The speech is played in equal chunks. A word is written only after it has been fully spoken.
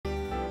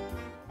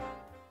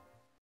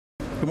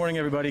Good morning,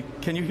 everybody.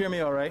 Can you hear me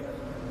all right?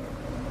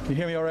 Can you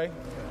hear me all right?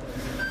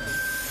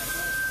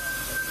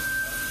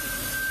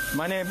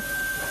 My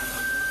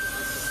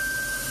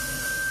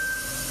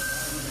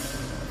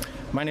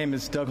name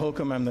is Doug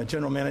Holcomb. I'm the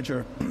General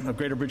Manager of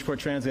Greater Bridgeport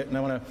Transit, and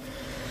I want to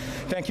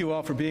thank you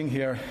all for being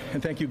here,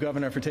 and thank you,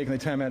 Governor, for taking the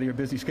time out of your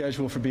busy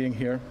schedule for being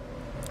here.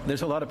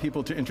 There's a lot of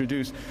people to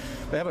introduce.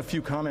 I have a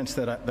few comments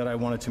that I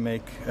wanted to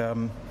make.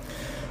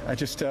 I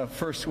just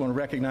first want to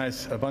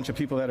recognize a bunch of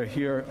people that are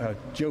here.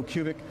 Joe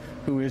Kubik,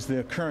 who is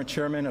the current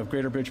chairman of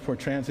Greater Bridgeport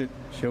Transit.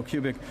 Joe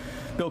Kubik.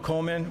 Bill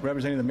Coleman,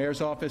 representing the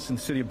mayor's office in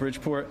the city of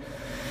Bridgeport.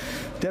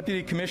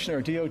 Deputy Commissioner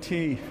of DOT,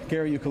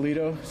 Gary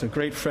Eucalito, is a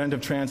great friend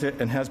of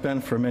transit and has been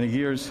for many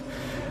years.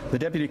 The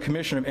Deputy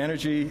Commissioner of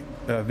Energy,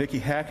 Vicki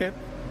Hackett,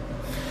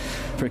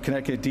 for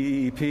Connecticut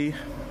DEP.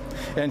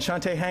 And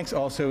Shantae Hanks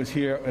also is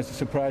here as a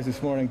surprise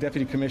this morning,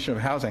 Deputy Commissioner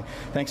of Housing.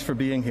 Thanks for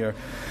being here.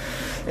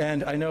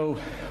 And I know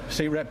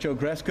State Rep Joe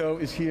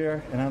Gresko is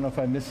here, and I don't know if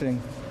I'm missing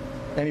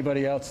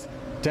anybody else.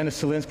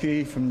 Dennis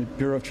Selinsky from the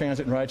Bureau of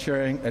Transit and Ride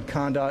Sharing at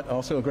ConnDOT,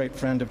 also a great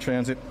friend of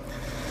transit.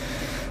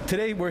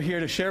 Today we're here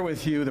to share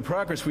with you the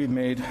progress we've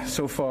made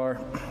so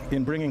far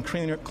in bringing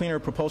cleaner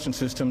propulsion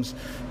systems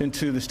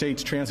into the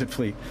state's transit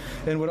fleet.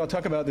 And what I'll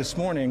talk about this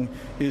morning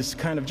is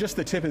kind of just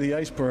the tip of the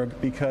iceberg,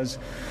 because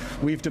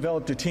we've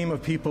developed a team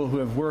of people who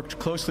have worked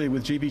closely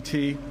with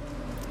GBT,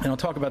 and I'll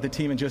talk about the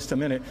team in just a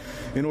minute,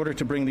 in order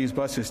to bring these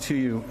buses to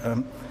you.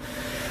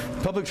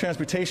 Public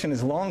transportation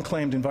has long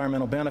claimed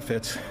environmental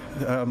benefits,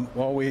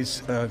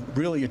 always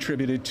really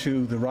attributed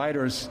to the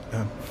riders'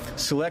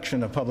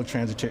 selection of public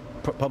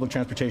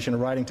transportation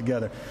and riding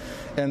together,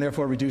 and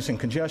therefore reducing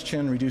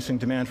congestion, reducing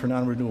demand for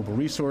non-renewable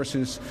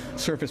resources,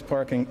 surface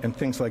parking, and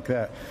things like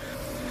that.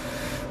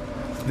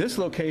 This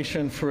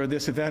location for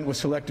this event was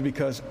selected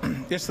because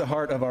it's the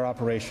heart of our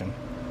operation.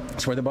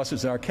 It's where the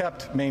buses are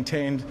kept,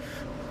 maintained,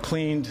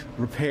 cleaned,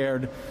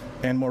 repaired,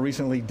 and more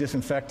recently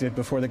disinfected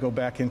before they go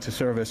back into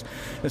service.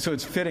 And so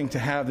it's fitting to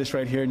have this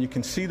right here, and you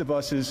can see the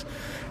buses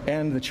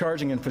and the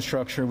charging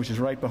infrastructure, which is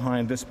right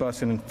behind this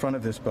bus and in front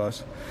of this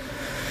bus.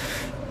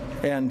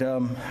 And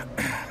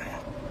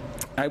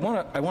I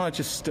want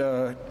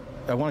to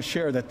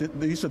share that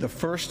these are the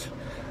first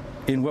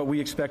in what we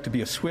expect to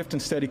be a swift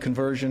and steady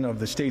conversion of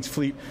the state's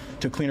fleet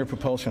to cleaner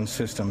propulsion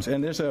systems.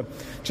 And there's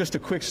just a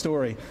quick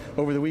story.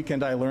 Over the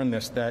weekend I learned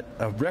this, that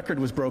a record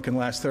was broken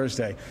last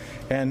Thursday.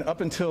 And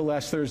up until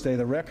last Thursday,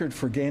 the record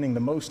for gaining the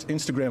most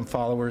Instagram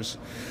followers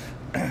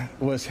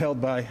was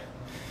held by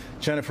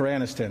Jennifer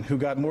Aniston, who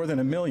got more than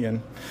 1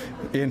 million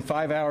in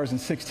 5 hours and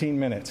 16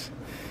 minutes.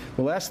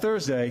 Well, last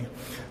Thursday,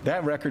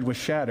 that record was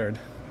shattered.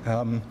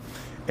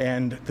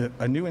 And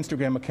a new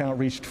Instagram account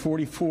reached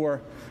 1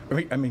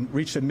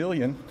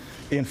 million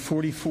in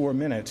 44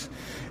 minutes.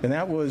 And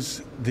that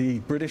was the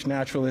British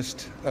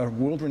naturalist,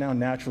 world-renowned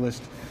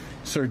naturalist,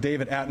 Sir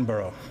David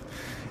Attenborough.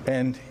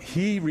 And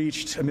he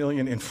reached 1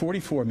 million in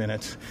 44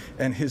 minutes,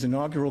 and his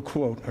inaugural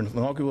quote, or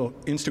inaugural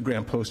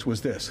Instagram post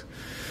was this: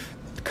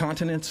 "The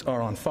continents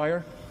are on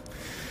fire,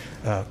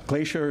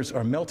 glaciers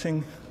are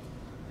melting,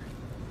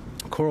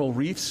 coral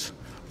reefs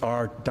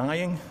are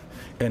dying,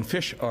 and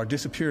fish are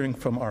disappearing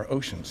from our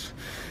oceans."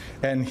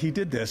 And he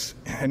did this,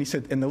 and he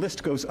said, and the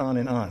list goes on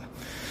and on.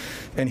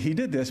 And he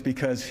did this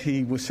because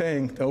he was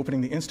saying,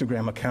 opening the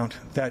Instagram account,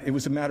 that it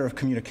was a matter of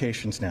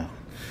communications now.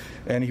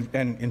 And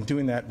in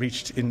doing that,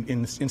 reached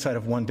inside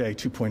of one day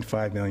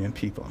 2.5 million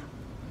people.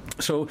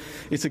 So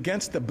it's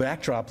against the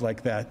backdrop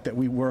like that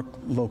we work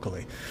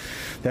locally,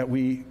 that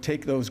we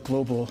take those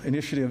global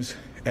initiatives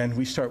and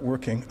we start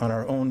working on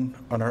our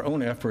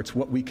own efforts,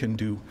 what we can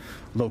do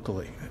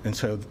locally. And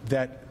so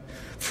that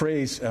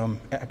phrase,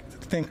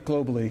 think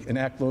globally and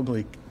act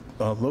locally,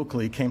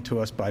 came to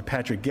us by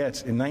Patrick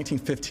Getz in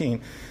 1915,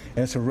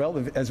 and it's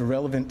as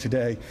relevant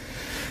today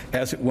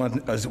as it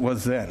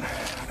was then.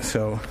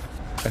 So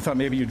I thought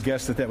maybe you'd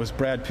guess that was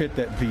Brad Pitt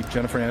that beat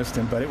Jennifer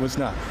Aniston, but it was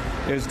not.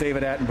 It was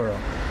David Attenborough.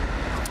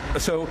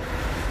 So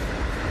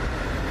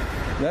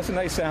that's a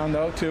nice sound,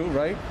 though, too,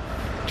 right?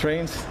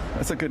 Trains,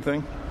 that's a good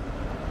thing.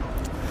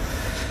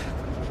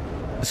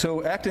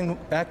 So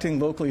acting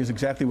locally is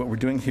exactly what we're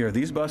doing here.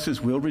 These buses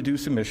will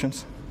reduce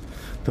emissions.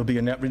 There'll be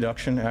a net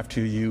reduction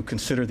after you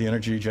consider the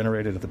energy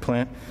generated at the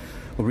plant.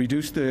 We'll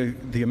reduce the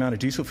amount of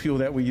diesel fuel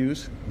that we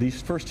use.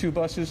 These first two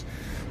buses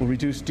will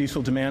reduce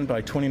diesel demand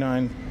by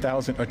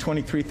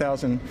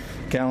 23,000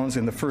 gallons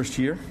in the first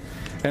year.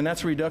 And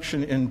that's a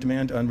reduction in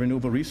demand on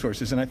renewable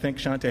resources. And I think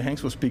Shantae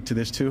Hanks will speak to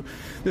this too.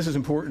 This is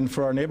important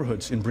for our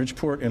neighborhoods in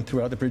Bridgeport and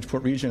throughout the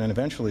Bridgeport region, and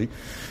eventually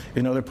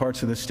in other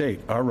parts of the state.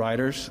 Our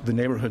riders, the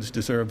neighborhoods,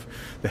 deserve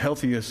the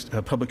healthiest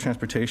public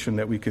transportation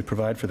that we could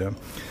provide for them.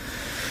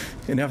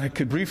 And now I'll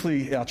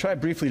try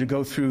briefly to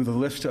go through the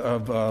list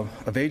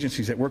of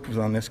agencies that worked with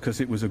on this,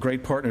 because it was a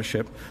great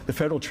partnership. The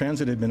Federal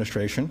Transit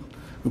Administration,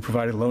 who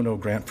provided a low-no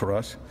grant for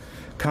us,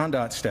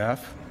 ConnDOT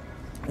staff,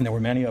 and there were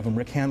many of them.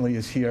 Rick Hanley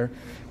is here,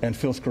 and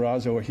Phil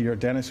Scarazzo are here,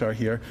 Dennis are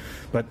here,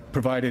 but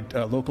provided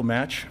local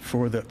match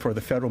for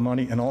the federal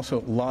money and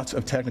also lots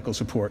of technical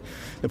support.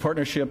 The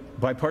partnership,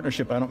 by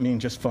partnership, I don't mean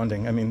just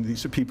funding. I mean,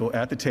 these are people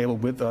at the table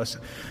with us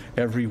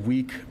every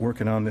week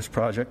working on this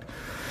project.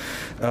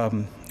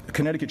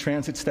 Connecticut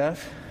Transit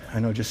staff, I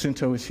know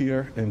Jacinto is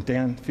here and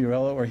Dan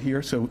Fiorello are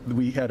here, so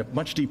we had a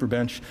much deeper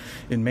bench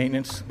in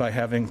maintenance by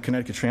having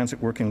Connecticut Transit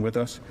working with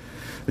us.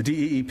 The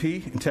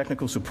DEEP in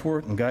technical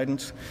support and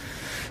guidance.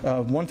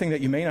 One thing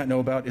that you may not know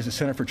about is the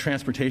Center for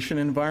Transportation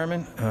and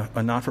Environment,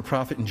 a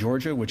not-for-profit in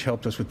Georgia, which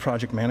helped us with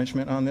project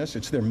management on this.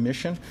 It's their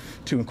mission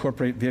to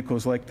incorporate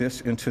vehicles like this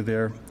into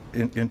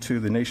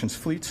the nation's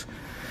fleets.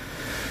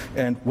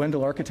 And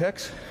Wendell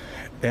Architects,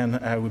 and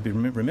I would be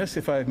remiss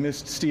if I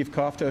missed Steve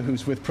Kofta,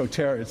 who's with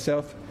Proterra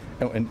itself,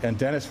 and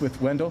Dennis with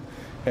Wendell,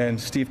 and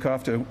Steve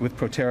Kofta with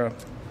Proterra.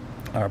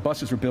 Our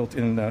buses were built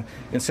in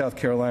South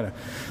Carolina.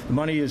 The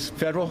money is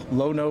federal,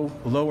 low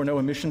or no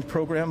emissions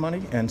program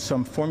money, and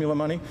some formula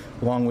money,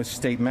 along with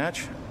state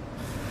match.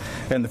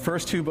 And the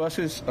first two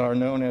buses are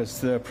known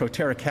as the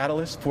Proterra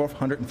Catalyst,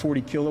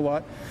 440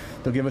 kilowatt.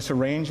 They'll give us a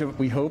range,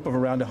 we hope, of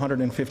around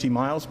 150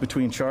 miles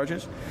between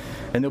charges.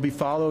 And they'll be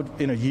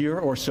followed in a year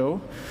or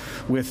so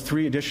with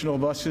 3 additional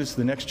buses,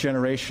 the next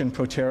generation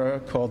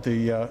Proterra called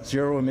the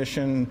Zero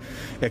Emission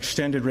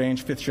Extended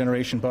Range 5th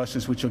Generation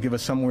buses, which will give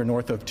us somewhere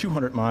north of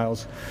 200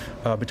 miles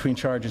between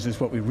charges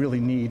is what we really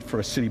need for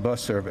a city bus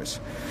service.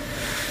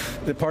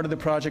 The part of the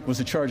project was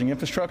the charging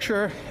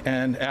infrastructure,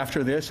 and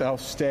after this I'll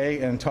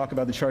stay and talk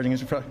about the charging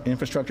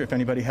infrastructure if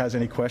anybody has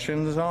any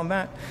questions on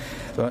that.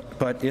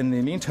 But in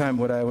the meantime,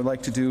 what I would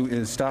like to do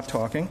is stop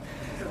talking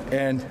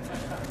and,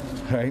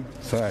 right,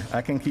 sorry,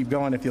 I can keep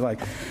going if you like,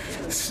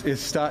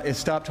 is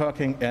stop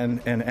talking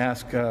and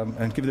ask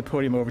and give the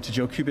podium over to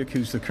Joe Kubik,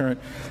 who's the current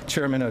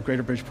chairman of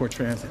Greater Bridgeport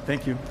Transit.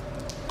 Thank you.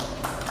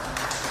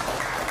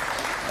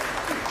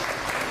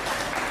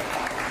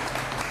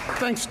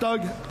 Thanks,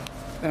 Doug.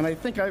 And I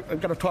think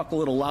I've got to talk a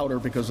little louder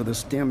because of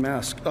this damn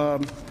mask.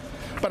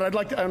 But I'd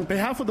like to, on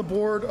behalf of the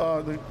Board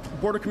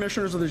of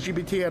Commissioners of the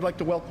GBT, I'd like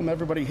to welcome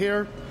everybody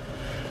here.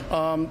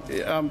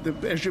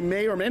 As you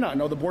may or may not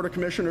know, the Board of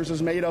Commissioners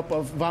is made up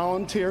of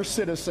volunteer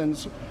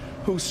citizens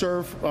who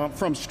serve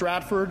from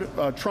Stratford,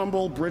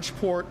 Trumbull,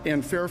 Bridgeport,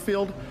 and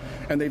Fairfield,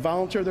 and they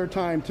volunteer their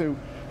time to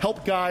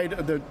help guide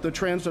the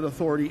Transit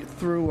Authority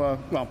through,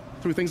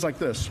 through things like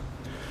this.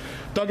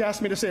 Doug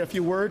asked me to say a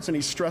few words, and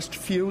he stressed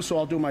few, so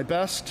I'll do my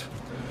best.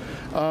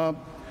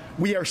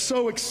 We are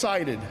so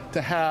excited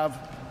to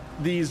have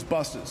these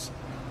buses.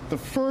 The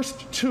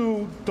first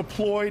 2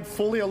 deployed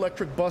fully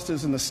electric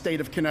buses in the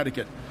state of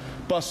Connecticut,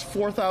 Bus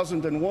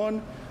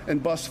 4001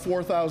 and Bus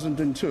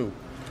 4002.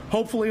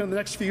 Hopefully in the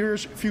next few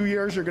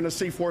years you're going to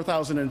see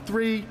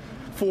 4003,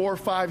 4,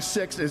 5,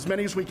 6, as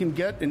many as we can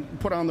get and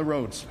put on the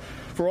roads.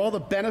 For all the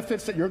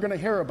benefits that you're going to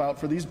hear about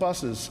for these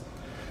buses,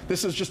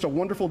 this is just a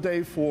wonderful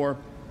day for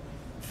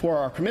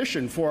our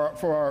commission, for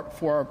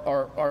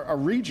our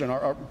region,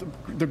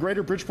 the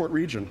Greater Bridgeport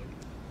region.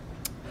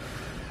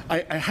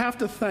 I have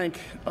to thank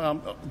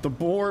the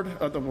board,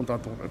 not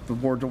the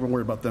board, don't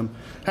worry about them.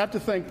 I have to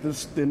thank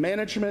the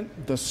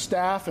management, the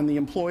staff, and the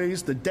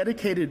employees, the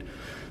dedicated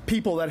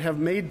people that have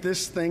made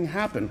this thing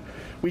happen.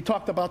 We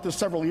talked about this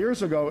several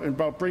years ago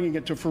about bringing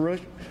it to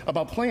fruition,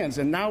 about plans,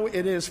 and now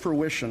it is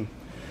fruition.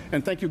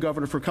 And thank you,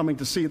 Governor, for coming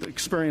to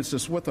experience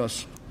this with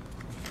us.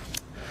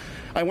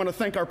 I want to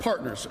thank our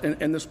partners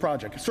in this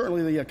project,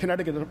 certainly the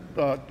Connecticut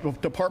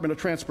Department of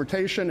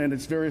Transportation and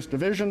its various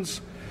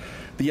divisions,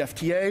 the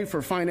FTA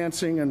for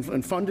financing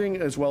and funding,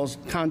 as well as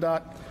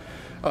CTDOT,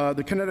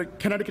 the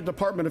Connecticut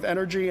Department of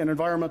Energy and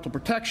Environmental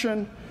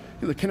Protection,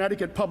 the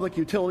Connecticut Public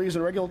Utilities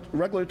and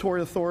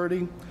Regulatory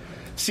Authority,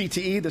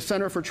 CTE, the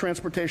Center for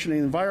Transportation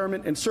and the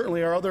Environment, and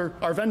certainly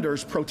our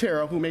vendors,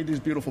 Proterra, who made these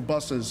beautiful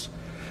buses,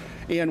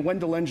 and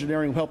Wendell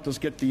Engineering, who helped us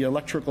get the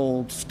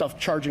electrical stuff,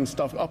 charging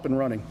stuff up and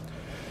running.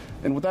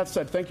 And with that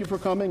said, thank you for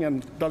coming,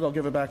 and Doug, I'll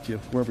give it back to you,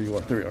 wherever you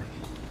are. There you are.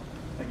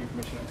 Thank you,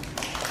 Commissioner.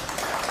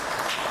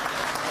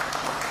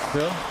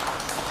 Bill?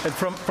 And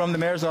from the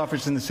Mayor's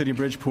office in the City of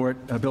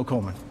Bridgeport, Bill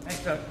Coleman.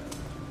 Thanks, Doug.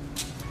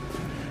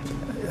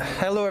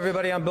 Hello,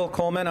 everybody. I'm Bill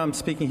Coleman. I'm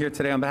speaking here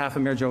today on behalf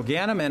of Mayor Joe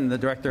Ganim and the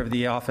Director of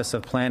the Office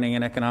of Planning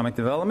and Economic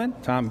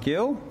Development, Tom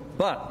Gill.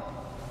 But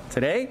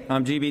today,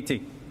 I'm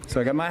GBT.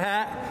 So I got my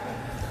hat.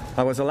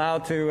 I was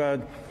allowed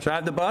to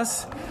drive the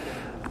bus,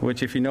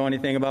 which, if you know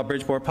anything about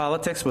Bridgeport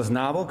politics, was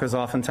novel because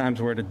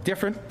oftentimes we're at a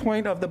different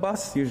point of the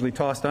bus, usually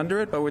tossed under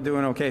it, but we're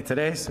doing okay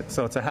today,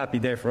 so it's a happy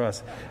day for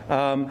us.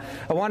 I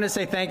wanted to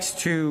say thanks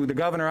to the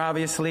governor,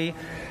 obviously.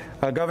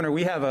 Governor,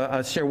 we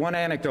have share one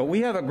anecdote.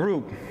 We have a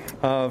group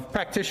of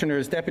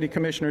practitioners, deputy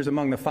commissioners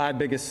among the 5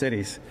 biggest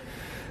cities.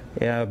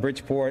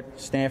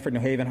 Bridgeport, Stamford, New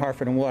Haven,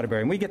 Hartford, and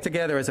Waterbury. And we get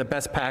together as a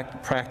best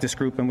practice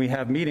group and we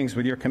have meetings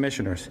with your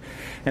commissioners.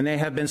 And they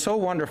have been so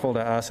wonderful to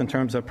us in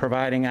terms of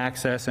providing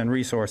access and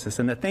resources.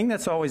 And the thing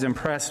that's always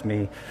impressed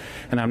me,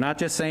 and I'm not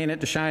just saying it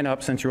to shine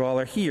up since you all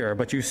are here,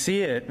 but you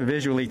see it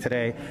visually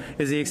today,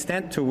 is the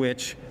extent to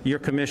which your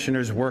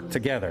commissioners work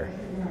together.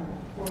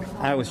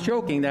 I was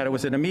joking that it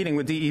was at a meeting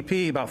with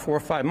DEP about 4 or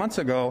 5 months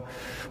ago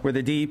where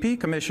the DEP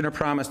commissioner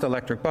promised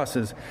electric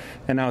buses,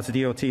 and now it's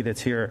DOT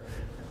that's here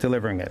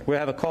delivering it. We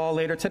have a call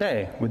later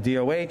today with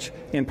DOH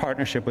in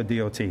partnership with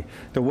DOT.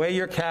 The way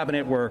your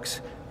cabinet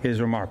works is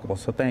remarkable,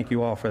 so thank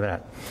you all for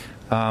that.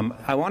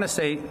 I want to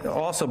say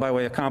also, by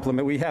way of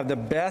compliment, we have the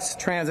best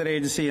transit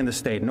agency in the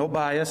state. No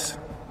bias,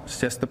 it's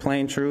just the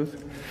plain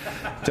truth.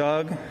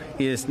 Doug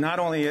is not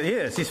only,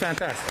 he's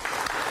fantastic.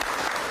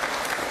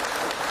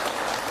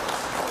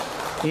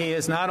 He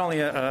is not only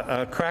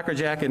a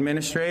crackerjack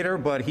administrator,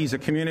 but he's a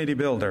community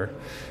builder,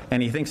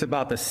 and he thinks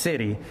about the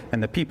city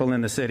and the people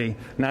in the city,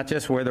 not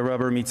just where the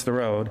rubber meets the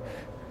road.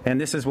 And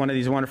this is one of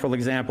these wonderful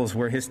examples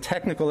where his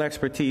technical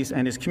expertise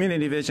and his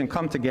community vision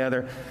come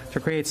together to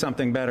create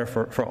something better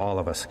for all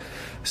of us.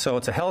 So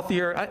it's a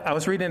healthier, I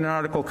was reading an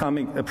article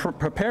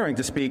preparing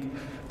to speak,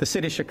 the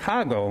city of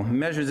Chicago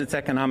measures its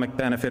economic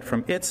benefit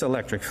from its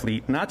electric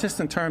fleet, not just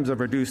in terms of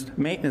reduced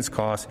maintenance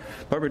costs,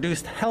 but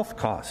reduced health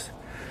costs.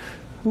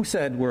 Who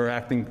said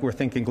we're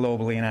thinking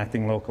globally and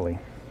acting locally,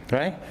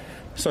 right?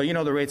 So you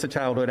know the rates of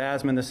childhood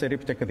asthma in the city,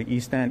 particularly the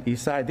East End,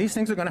 East Side. These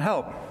things are going to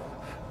help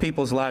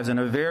people's lives in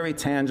a very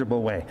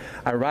tangible way.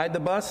 I ride the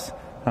bus.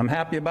 I'm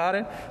happy about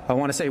it. I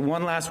want to say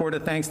one last word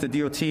of thanks to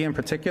DOT in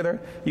particular.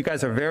 You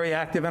guys are very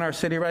active in our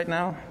city right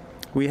now.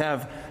 We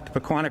have the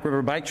Pequannock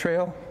River Bike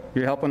Trail.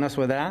 You're helping us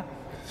with that.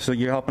 So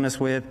you're helping us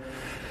with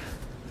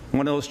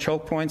one of those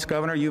choke points,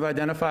 Governor, you've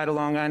identified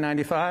along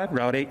I-95,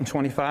 Route 8 and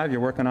 25.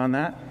 You're working on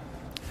that.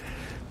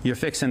 You're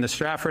fixing the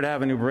Stratford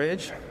Avenue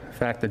Bridge. In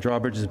fact, the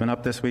drawbridge has been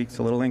up this week. It's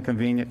a little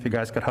inconvenient if you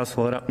guys could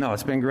hustle it up. No,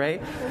 it's been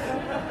great.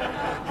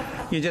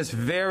 You're just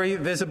very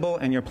visible,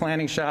 and your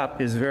planning shop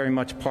is very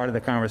much part of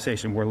the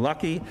conversation. We're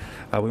lucky.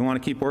 We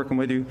want to keep working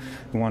with you.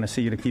 We want to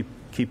see you to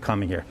keep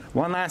coming here.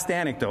 One last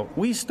anecdote.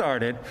 We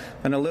started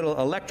a little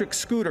electric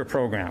scooter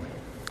program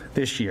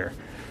this year.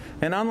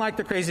 And unlike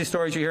the crazy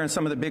stories you hear in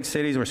some of the big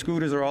cities where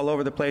scooters are all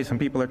over the place and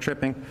people are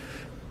tripping,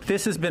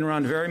 this has been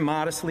run very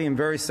modestly and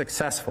very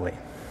successfully.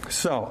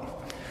 So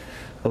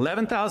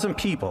 11,000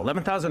 people,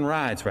 11,000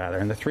 rides rather,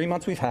 in the 3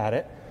 months we've had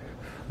it.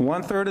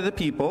 1/3 of the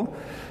people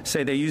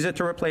say they use it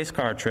to replace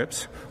car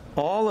trips.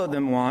 All of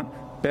them want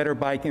better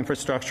bike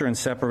infrastructure and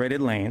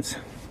separated lanes.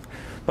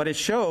 But it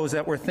shows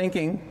that we're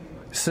thinking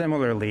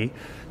similarly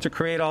to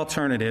create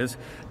alternatives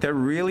that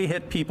really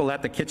hit people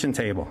at the kitchen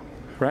table,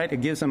 right?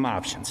 It gives them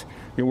options.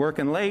 You're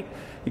working late,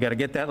 you got to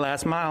get that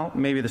last mile,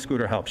 maybe the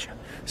scooter helps you.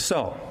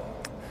 So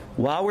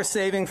while we're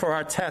saving for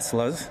our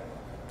Teslas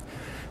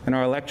and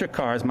our electric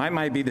cars,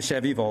 might be the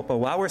Chevy Volt, but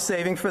while we're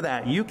saving for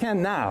that, you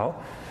can now,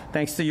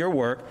 thanks to your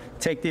work,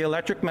 take the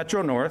electric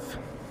Metro North,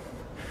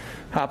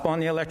 hop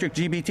on the electric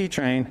GBT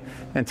train,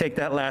 and take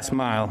that last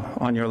mile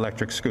on your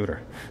electric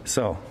scooter.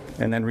 So,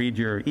 and then read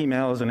your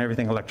emails and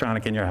everything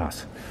electronic in your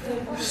house.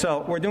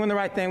 So we're doing the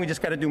right thing. We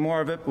just got to do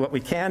more of it. What we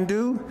can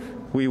do,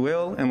 we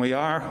will, and we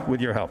are with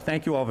your help.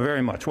 Thank you all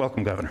very much.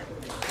 Welcome, Governor.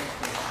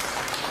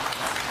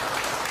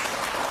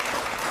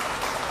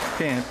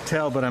 Can't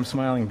tell, but I'm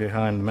smiling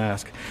behind the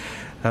mask.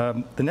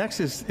 The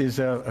next is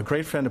a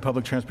great friend of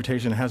public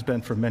transportation, has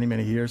been for many,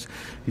 many years.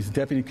 He's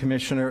Deputy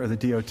Commissioner of the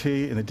DOT,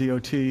 and the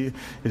DOT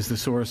is the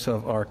source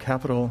of our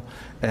capital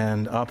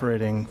and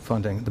operating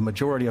funding, the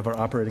majority of our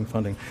operating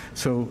funding.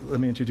 So let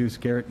me introduce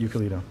Garrett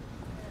Ucalito.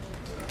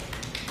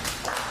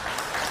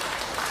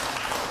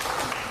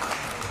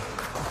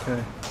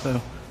 Okay, so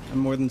I'm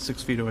more than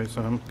 6 feet away,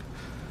 so I'm...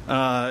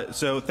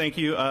 So thank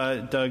you,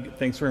 Doug.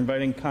 Thanks for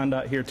inviting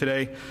ConnDOT here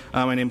today.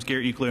 My name is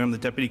Garrett Ucalito. I'm the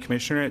Deputy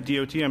Commissioner at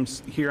DOT. I'm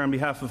here on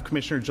behalf of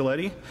Commissioner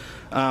Giletti.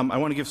 I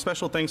want to give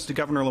special thanks to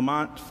Governor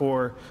Lamont,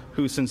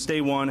 who since day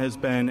one has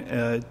been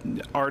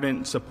an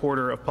ardent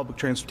supporter of public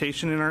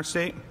transportation in our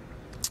state.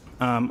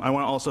 I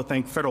want to also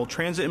thank Federal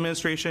Transit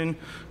Administration,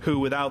 who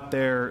without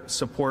their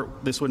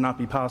support, this would not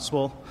be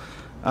possible.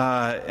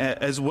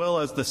 As well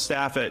as the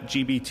staff at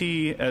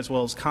GBT, as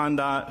well as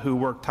ConnDOT, who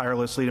worked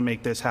tirelessly to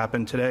make this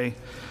happen today.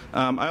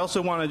 I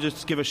also want to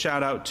just give a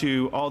shout out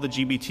to all the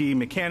GBT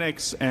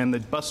mechanics and the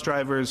bus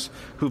drivers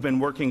who've been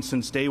working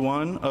since day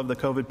one of the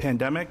COVID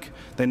pandemic.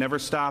 They never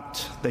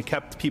stopped. They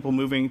kept people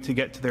moving to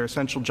get to their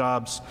essential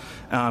jobs,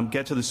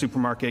 get to the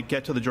supermarket,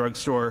 get to the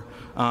drugstore,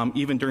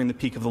 even during the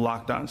peak of the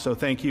lockdown. So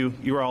thank you.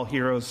 You are all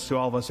heroes to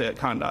all of us at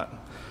ConnDOT.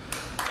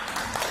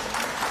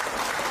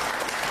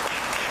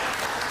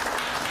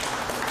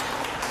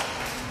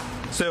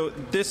 So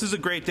this is a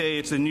great day.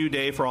 It's a new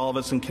day for all of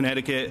us in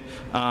Connecticut.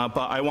 But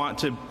I want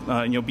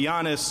to, be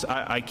honest.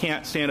 I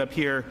can't stand up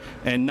here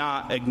and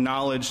not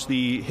acknowledge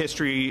the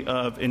history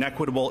of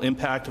inequitable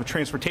impact of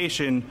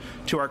transportation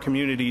to our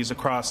communities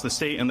across the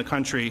state and the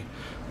country.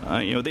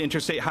 The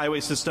interstate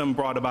highway system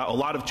brought about a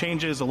lot of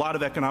changes, a lot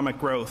of economic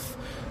growth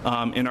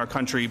in our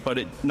country,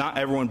 but not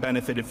everyone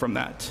benefited from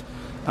that.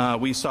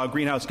 We saw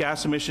greenhouse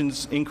gas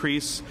emissions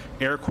increase,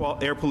 air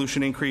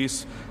pollution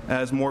increase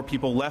as more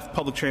people left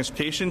public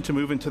transportation to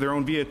move into their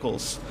own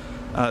vehicles.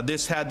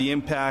 This had the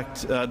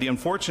impact, the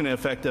unfortunate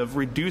effect of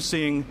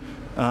reducing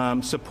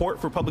support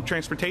for public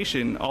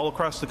transportation all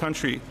across the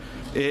country.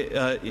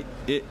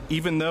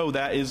 Even though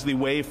that is the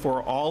way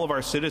for all of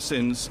our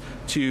citizens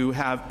to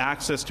have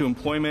access to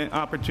employment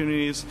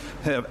opportunities,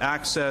 have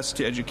access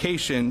to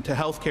education, to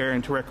healthcare,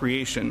 and to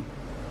recreation.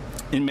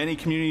 In many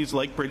communities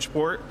like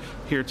Bridgeport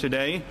here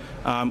today,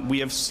 we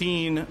have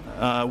seen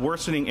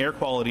worsening air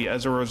quality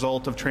as a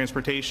result of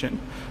transportation,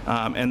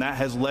 and that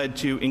has led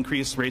to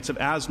increased rates of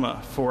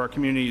asthma for our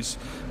communities,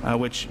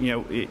 which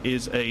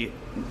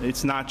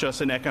it's not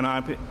just an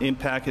economic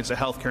impact, it's a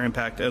healthcare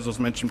impact, as was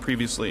mentioned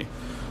previously.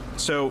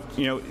 So,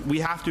 we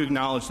have to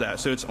acknowledge that.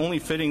 So it's only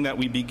fitting that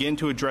we begin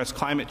to address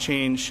climate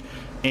change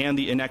and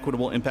the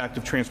inequitable impact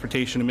of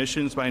transportation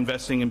emissions by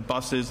investing in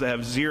buses that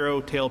have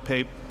zero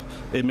tailpipe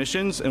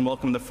emissions and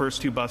welcome the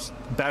first 2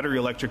 battery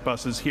electric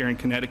buses here in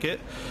Connecticut.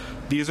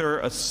 These are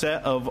a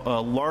set of a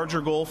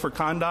larger goal for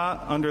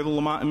ConnDOT under the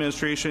Lamont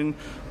administration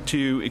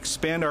to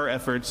expand our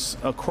efforts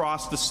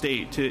across the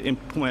state to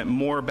implement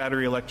more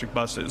battery electric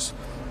buses.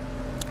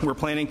 We're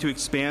planning to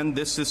expand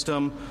this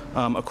system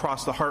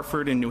across the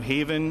Hartford and New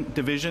Haven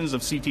divisions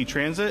of CT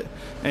Transit,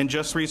 and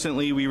just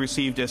recently we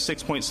received a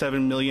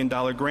 $6.7 million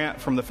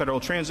grant from the Federal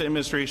Transit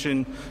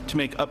Administration to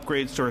make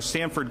upgrades to our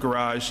Stamford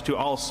garage to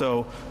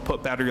also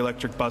put battery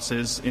electric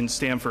buses in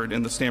Stamford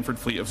in the Stamford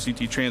fleet of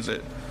CT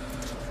Transit.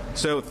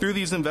 So through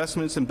these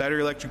investments in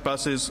battery electric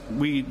buses,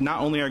 we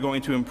not only are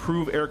going to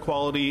improve air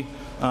quality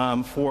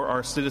for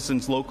our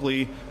citizens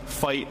locally,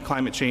 fight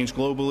climate change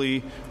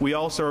globally, we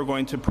also are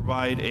going to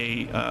provide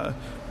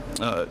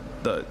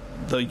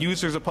the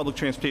users of public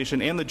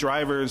transportation and the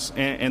drivers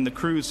and the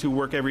crews who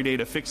work every day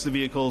to fix the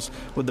vehicles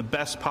with the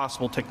best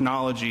possible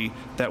technology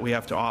that we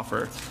have to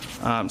offer.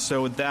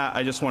 So with that,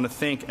 I just want to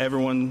thank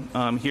everyone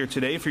here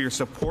today for your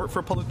support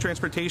for public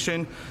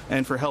transportation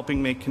and for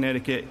helping make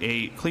Connecticut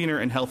a cleaner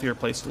and healthier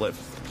place to live.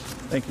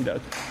 Thank you,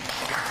 Doug.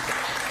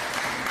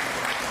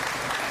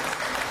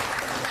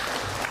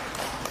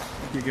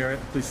 Thank you, Garrett.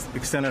 Please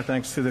extend our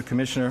thanks to the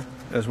Commissioner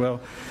as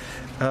well.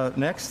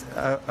 Next,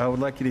 I would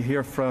like you to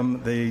hear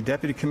from the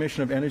Deputy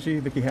Commissioner of Energy,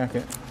 Vicki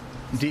Hackett,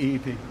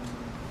 DEP.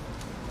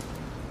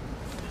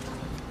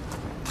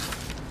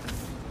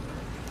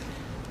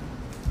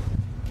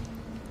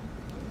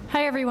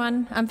 Hi,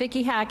 everyone. I'm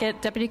Vicki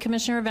Hackett, Deputy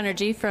Commissioner of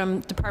Energy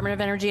from Department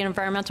of Energy and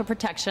Environmental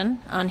Protection.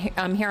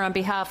 I'm here on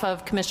behalf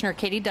of Commissioner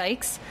Katie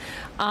Dykes.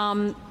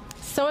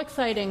 So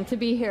exciting to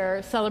be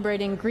here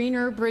celebrating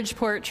Greater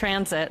Bridgeport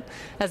Transit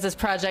as this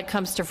project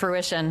comes to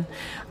fruition.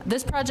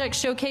 This project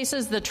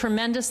showcases the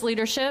tremendous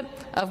leadership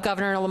of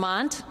Governor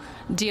Lamont,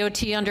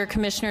 DOT under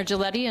Commissioner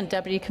Giletti and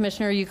Deputy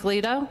Commissioner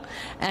Euclido,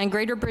 and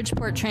Greater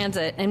Bridgeport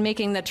Transit in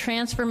making the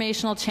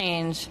transformational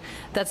change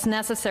that's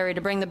necessary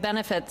to bring the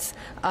benefits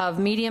of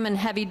medium and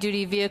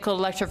heavy-duty vehicle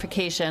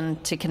electrification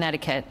to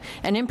Connecticut,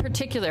 and in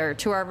particular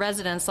to our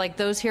residents like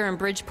those here in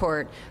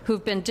Bridgeport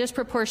who've been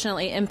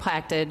disproportionately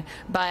impacted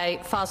by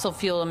fossil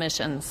fuel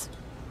emissions.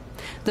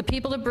 The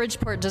people of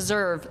Bridgeport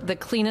deserve the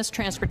cleanest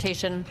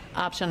transportation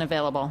option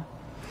available.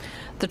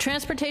 The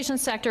transportation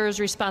sector is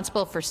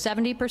responsible for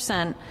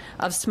 70%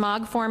 of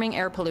smog-forming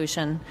air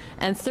pollution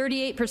and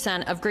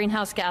 38% of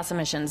greenhouse gas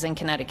emissions in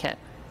Connecticut.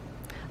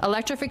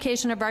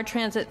 Electrification of our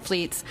transit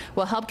fleets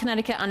will help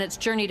Connecticut on its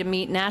journey to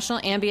meet national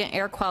ambient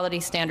air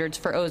quality standards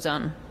for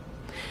ozone.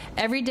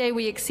 Every day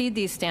we exceed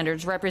these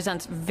standards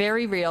represents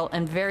very real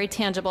and very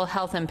tangible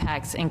health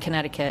impacts in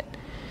Connecticut,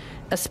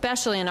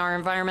 especially in our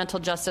environmental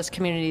justice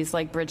communities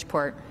like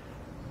Bridgeport.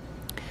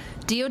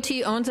 DOT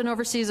owns and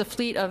oversees a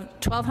fleet of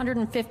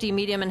 1,250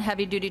 medium and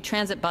heavy-duty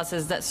transit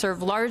buses that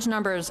serve large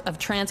numbers of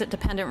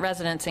transit-dependent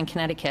residents in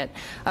Connecticut.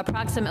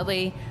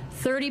 Approximately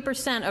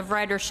 30% of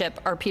ridership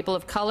are people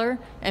of color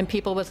and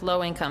people with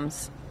low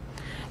incomes.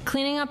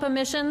 Cleaning up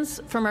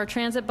emissions from our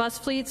transit bus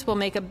fleets will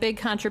make a big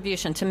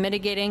contribution to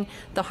mitigating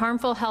the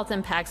harmful health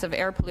impacts of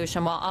air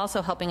pollution while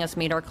also helping us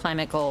meet our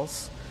climate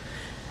goals.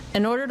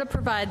 In order to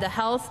provide the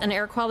health and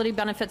air quality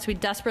benefits we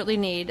desperately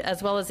need,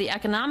 as well as the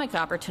economic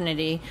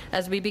opportunity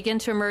as we begin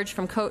to emerge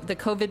from the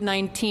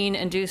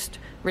COVID-19-induced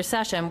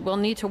recession, we'll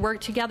need to work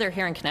together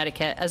here in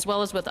Connecticut, as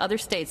well as with other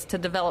states, to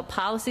develop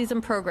policies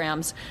and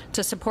programs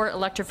to support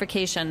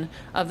electrification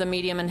of the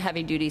medium and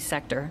heavy-duty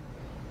sector.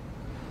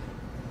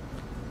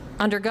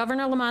 Under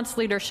Governor Lamont's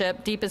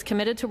leadership, DEEP is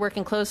committed to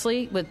working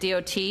closely with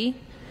DOT,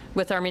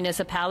 with our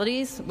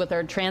municipalities, with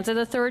our transit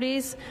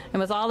authorities,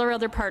 and with all our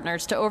other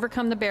partners to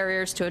overcome the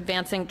barriers to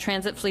advancing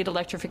transit fleet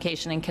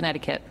electrification in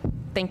Connecticut.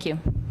 Thank you.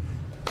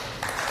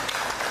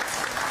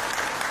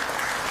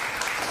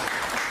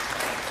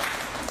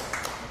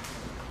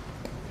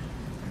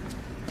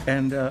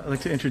 And I'd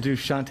like to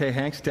introduce Shantae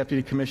Hanks,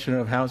 Deputy Commissioner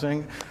of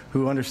Housing,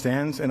 who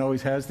understands and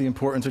always has the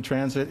importance of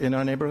transit in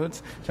our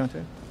neighborhoods.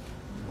 Shantae.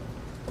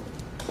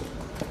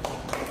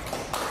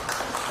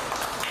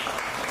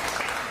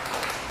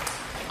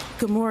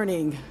 Good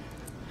morning.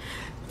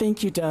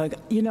 Thank you, Doug.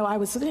 you know, I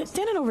was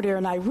standing over there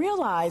and I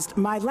realized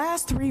my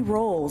last 3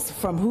 roles,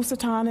 from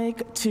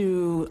Housatonic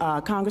to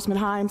Congressman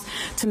Himes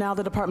to now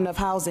the Department of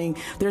Housing,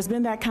 there's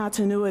been that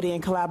continuity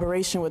and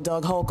collaboration with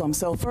Doug Holcomb.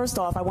 So first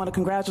off, I want to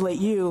congratulate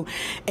you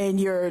and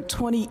your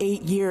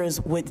 28 years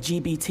with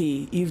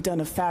GBT. You've done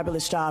a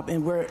fabulous job,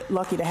 and we're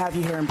lucky to have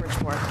you here in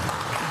Bridgeport.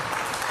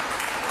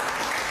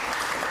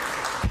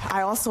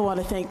 I also want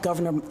to thank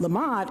Governor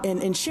Lamont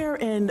and share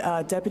in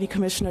Deputy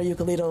Commissioner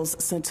Ucalito's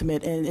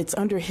sentiment, and it's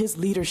under his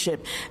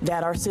leadership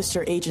that our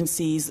sister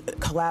agencies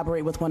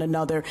collaborate with one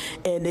another.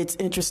 And it's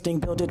interesting,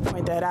 Bill did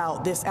point that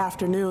out. This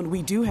afternoon,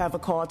 we do have a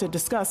call to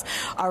discuss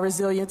our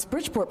Resilience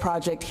Bridgeport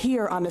project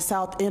here on the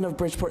south end of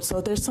Bridgeport. So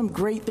there's some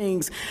great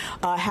things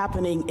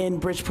happening in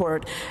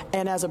Bridgeport.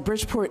 And as a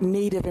Bridgeport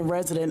native and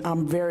resident,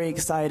 I'm very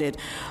excited.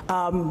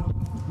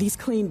 These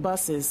clean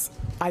buses,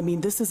 I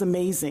mean, this is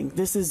amazing.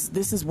 This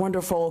is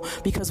wonderful,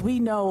 because we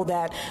know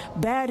that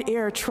bad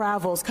air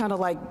travels kind of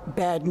like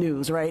bad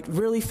news, right?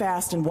 Really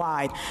fast and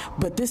wide.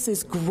 But this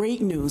is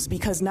great news,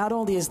 because not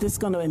only is this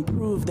going to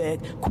improve the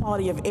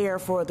quality of air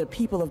for the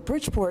people of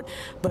Bridgeport,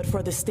 but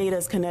for the state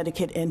of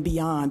Connecticut and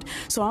beyond.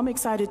 So I'm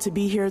excited to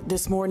be here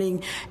this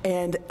morning.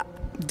 And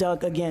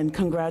Doug, again,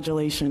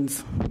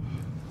 congratulations.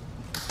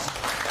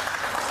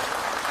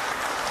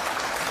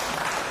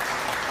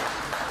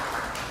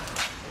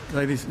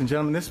 Ladies and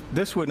gentlemen,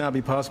 this would not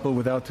be possible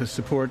without the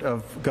support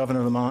of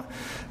Governor Lamont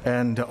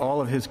and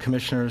all of his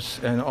commissioners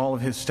and all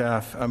of his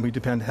staff. We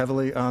depend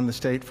heavily on the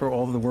state for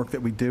all of the work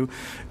that we do,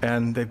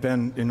 and they've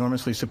been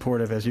enormously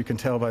supportive, as you can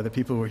tell by the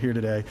people who are here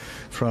today,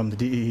 from the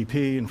DEEP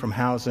and from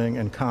Housing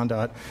and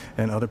ConnDOT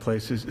and other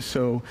places.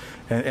 So,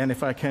 and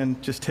if I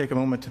can just take a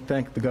moment to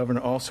thank the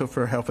governor also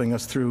for helping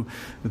us through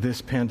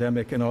this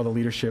pandemic and all the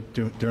leadership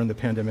during the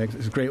pandemic.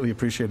 It's greatly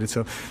appreciated.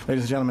 So,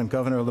 ladies and gentlemen,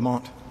 Governor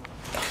Lamont.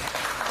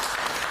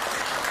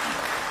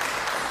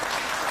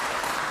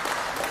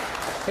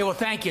 Hey, well,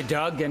 thank you,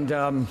 Doug. And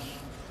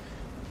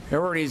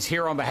everybody's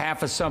here on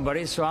behalf of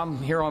somebody, so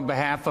I'm here on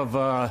behalf of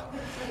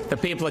the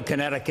people of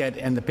Connecticut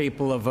and the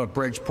people of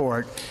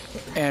Bridgeport.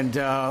 And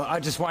I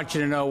just want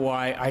you to know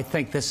why I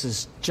think this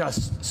is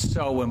just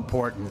so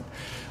important.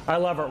 I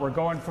love it. We're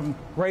going from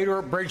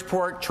Greater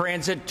Bridgeport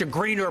Transit to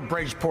Greener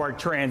Bridgeport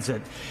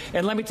Transit.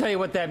 And let me tell you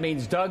what that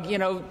means, Doug. You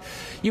know,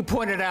 you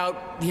pointed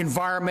out the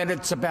environment.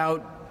 It's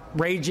about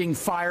raging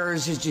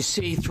fires, as you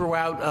see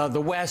throughout the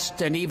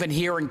West and even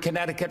here in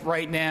Connecticut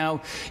right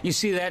now. You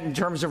see that in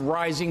terms of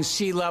rising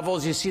sea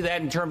levels. You see that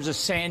in terms of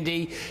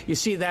Sandy. You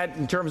see that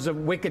in terms of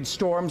wicked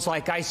storms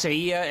like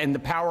Isaiah and the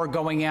power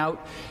going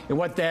out and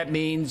what that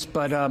means.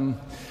 But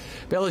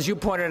Bill, as you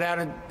pointed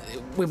out,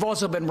 we've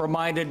also been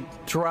reminded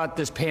throughout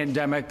this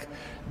pandemic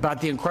about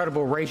the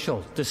incredible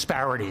racial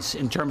disparities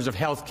in terms of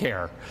health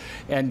care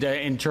and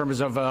in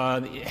terms of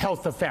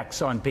health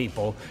effects on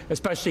people,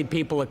 especially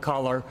people of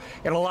color.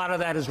 And a lot of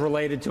that is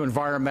related to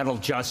environmental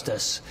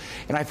justice.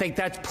 And I think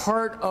that's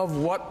part of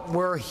what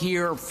we're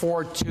here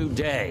for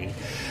today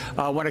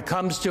when it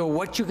comes to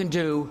what you can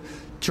do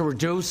to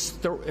reduce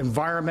the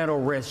environmental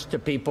risk to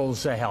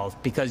people's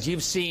health, because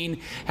you've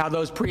seen how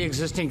those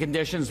pre-existing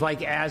conditions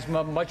like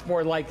asthma, much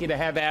more likely to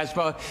have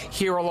asthma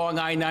here along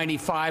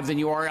I-95 than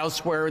you are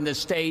elsewhere in the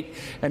state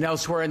and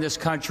elsewhere in this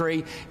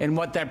country, and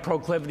what that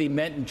proclivity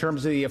meant in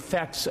terms of the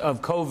effects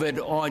of COVID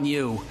on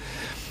you.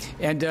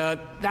 And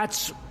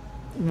that's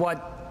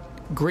what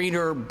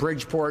Greener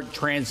Bridgeport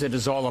Transit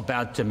is all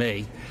about to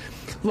me.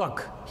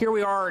 Look, here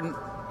we are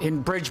in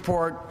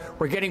Bridgeport.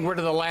 We're getting rid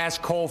of the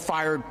last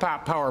coal-fired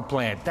power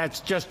plant. That's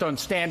just on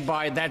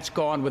standby. That's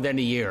gone within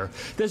a year.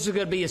 This is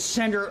going to be a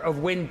center of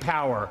wind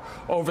power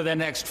over the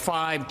next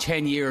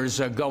 5-10 years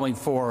going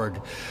forward.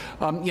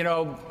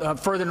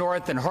 Further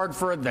north in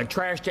Hartford, the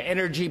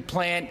trash-to-energy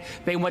plant,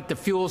 they went to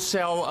fuel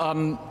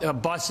cell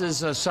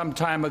buses some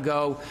time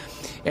ago,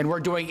 and we're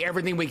doing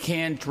everything we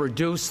can to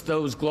reduce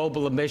those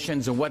global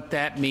emissions and what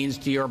that means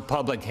to your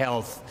public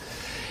health.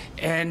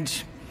 And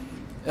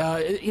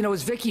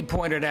as Vicki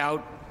pointed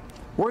out,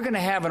 we're going to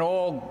have an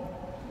all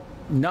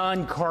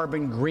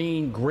non-carbon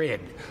green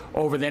grid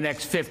over the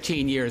next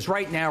 15 years.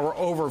 Right now, we're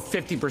over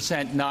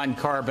 50%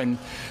 non-carbon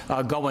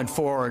going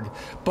forward.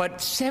 But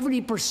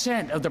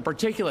 70% of the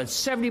particulates,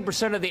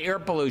 70% of the air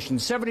pollution,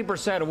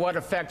 70% of what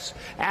affects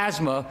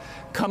asthma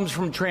comes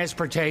from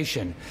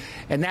transportation.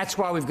 And that's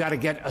why we've got to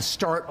get a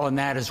start on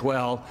that as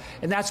well.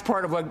 And that's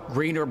part of what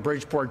Greener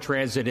Bridgeport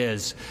Transit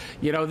is.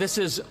 You know, this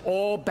is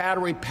all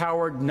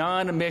battery-powered,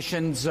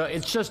 non-emissions.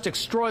 It's just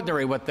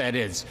extraordinary what that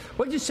is.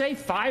 What did you say,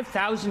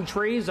 5,000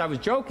 trees? I was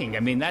joking. I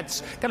mean,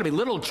 that's got to be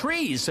little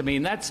trees. I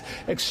mean, that's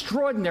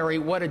extraordinary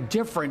what a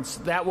difference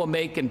that will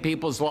make in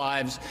people's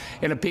lives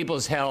and in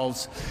people's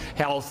health.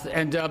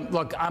 And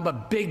look, I'm a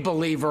big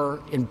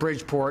believer in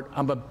Bridgeport.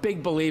 I'm a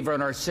big believer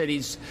in our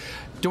cities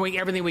doing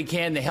everything we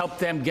can to help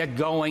them get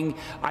going.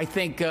 I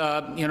think,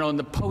 in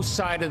the post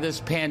side of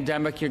this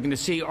pandemic, you're going to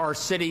see our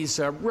cities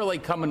really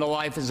coming to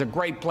life as a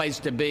great place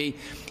to be.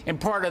 And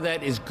part of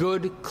that is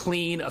good,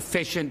 clean,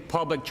 efficient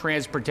public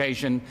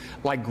transportation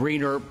like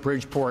Greener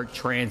Bridgeport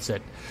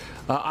Transit.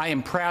 I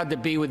am proud to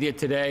be with you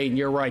today, and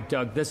you're right,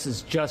 Doug, this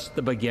is just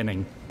the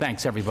beginning.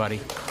 Thanks, everybody.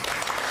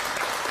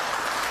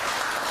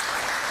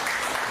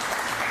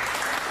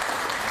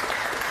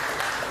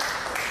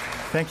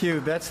 Thank you.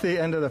 That's the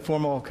end of the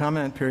formal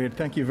comment period.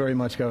 Thank you very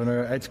much,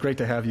 Governor. It's great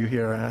to have you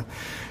here.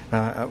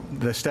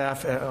 The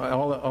staff,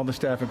 all the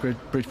staff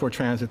at Bridgeport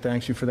Transit,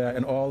 thanks you for that,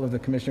 and all of the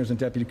commissioners and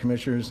deputy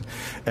commissioners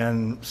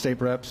and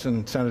state reps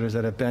and senators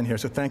that have been here.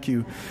 So thank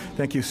you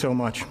so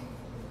much.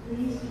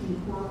 Please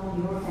keep all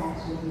your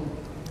facts with you.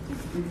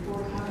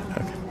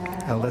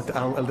 I'll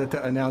let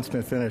the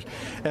announcement finish.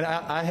 And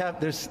I have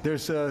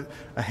there's a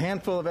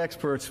handful of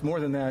experts, more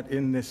than that,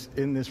 in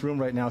this room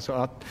right now.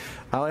 So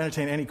I'll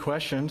entertain any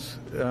questions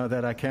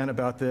that I can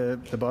about the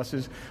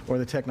buses or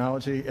the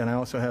technology. And I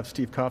also have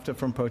Steve Kofta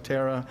from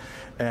Proterra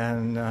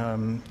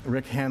and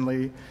Rick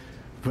Hanley.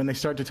 When they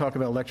start to talk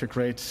about electric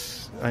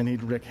rates, I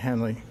need Rick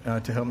Hanley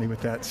to help me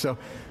with that. So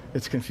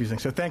it's confusing.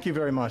 So thank you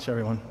very much,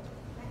 everyone.